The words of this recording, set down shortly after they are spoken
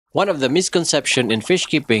One of the misconceptions in fish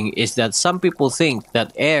keeping is that some people think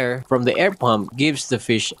that air from the air pump gives the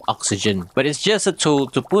fish oxygen, but it's just a tool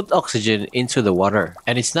to put oxygen into the water.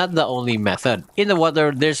 And it's not the only method. In the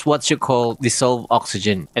water, there's what you call dissolved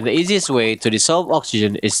oxygen, and the easiest way to dissolve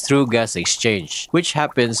oxygen is through gas exchange, which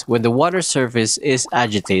happens when the water surface is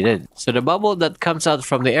agitated. So the bubble that comes out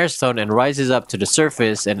from the air stone and rises up to the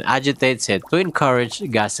surface and agitates it to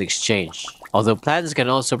encourage gas exchange. Although plants can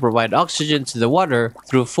also provide oxygen to the water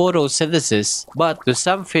through photosynthesis, but to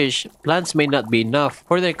some fish, plants may not be enough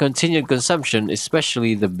for their continued consumption,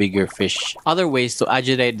 especially the bigger fish. Other ways to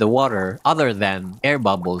agitate the water other than air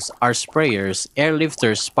bubbles are sprayers,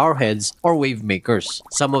 airlifters, powerheads, or wave makers.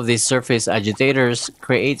 Some of these surface agitators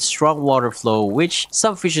create strong water flow which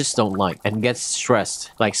some fishes don't like and get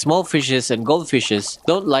stressed. Like small fishes and goldfishes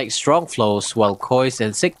don't like strong flows, while koi's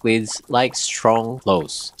and cichlids like strong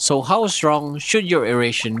flows. So how strong should your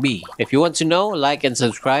aeration be? If you want to know, like and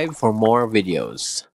subscribe for more videos.